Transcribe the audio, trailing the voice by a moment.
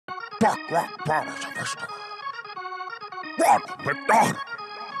Ronald McDonald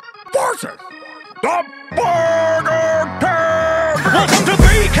versus the Burger King! Welcome to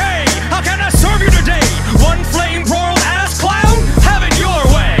BK! How can I serve you today? One flame broiled ass clown? Have it your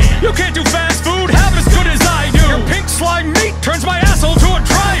way! You can't do fast food half as good as I do! Your pink slime meat turns my asshole to a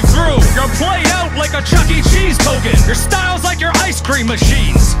drive-thru! You're played out like a Chuck E. Cheese token! Your style's like your ice cream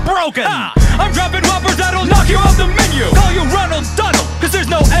machines! Broken! I'm dropping whoppers that'll knock you off the menu! Call you Ronald Donald, cause there's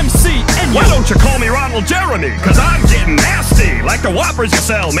no MC in you! Why don't you call me Ronald Jeremy? Cause I'm getting nasty! Like the whoppers you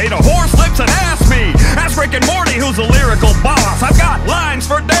sell made of horse lips and ass meat! Ask Rick and Morty who's the lyrical boss! I've got lines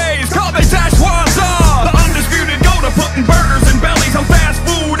for days! Call me Szechuan! The undisputed goat of putting burgers in bellies! I'm fast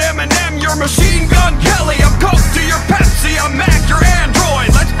food M&M, your machine gun Kelly! I'm Coke to your Pepsi, I'm Mac, your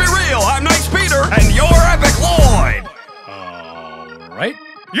Android! Let's be real, I'm Nice Peter and you're Epic Lloyd! Alright.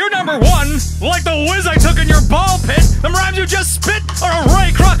 You're number one, like the whiz I took in your ball pit. Them rhymes you just spit are a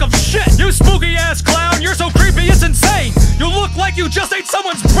Ray Kroc of shit. You spooky ass clown, you're so creepy it's insane. You look like you just ate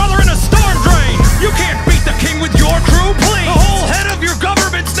someone's brother in a storm drain. You can't beat the king with your crew, please. The whole head of your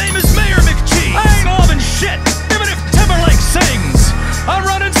government's name is Mayor McCheese. I ain't loving shit, even if Timberlake sings. I'm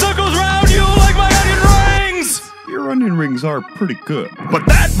running circles round you like my onion rings. Your onion rings are pretty good. But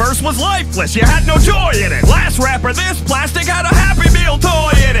that verse was lifeless, you had no joy in it. Last rapper, this plastic had a Happy Meal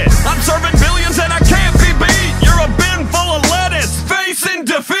toy in it. I'm serving billions and I can't be beat. You're a bin full of lettuce, facing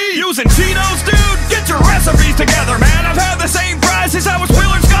defeat. Using Cheetos, dude? Get your recipes together, man. I've had the same fries since I was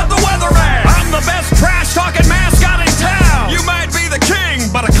Wheeler Scott the Weatherman. I'm the best trash-talking mascot in town. You might be the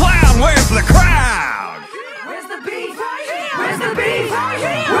king, but a clown wears the crown. Where's the beef? Right here. Where's the beef? Right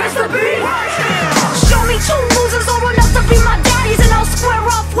here. Where's the beef? Right here. Show me two losers old enough to be my daddies, and I'll square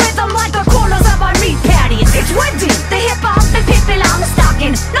off with them like the corners of my meat patties. It's Wendy, the hip-hop and pippin' I'm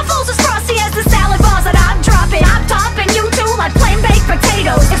stocking. No fools as frosty as the salad bars that I'm dropping. I'm topping you two like plain baked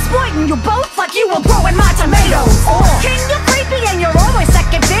potatoes, exploiting you both like you were growing my tomatoes. King, you're creepy and you're always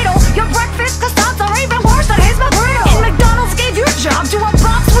second fiddle. Your breakfast croissants are even worse than his McGriddle. And McDonald's gave your job to a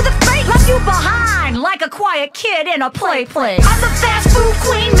box with a fate, left you behind like a quiet kid in a play place. I'm the fast food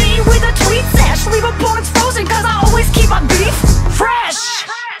queen, me with a tweet sash. Leave opponents frozen cause I always keep my beef fresh.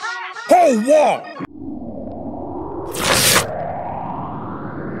 Whole wall!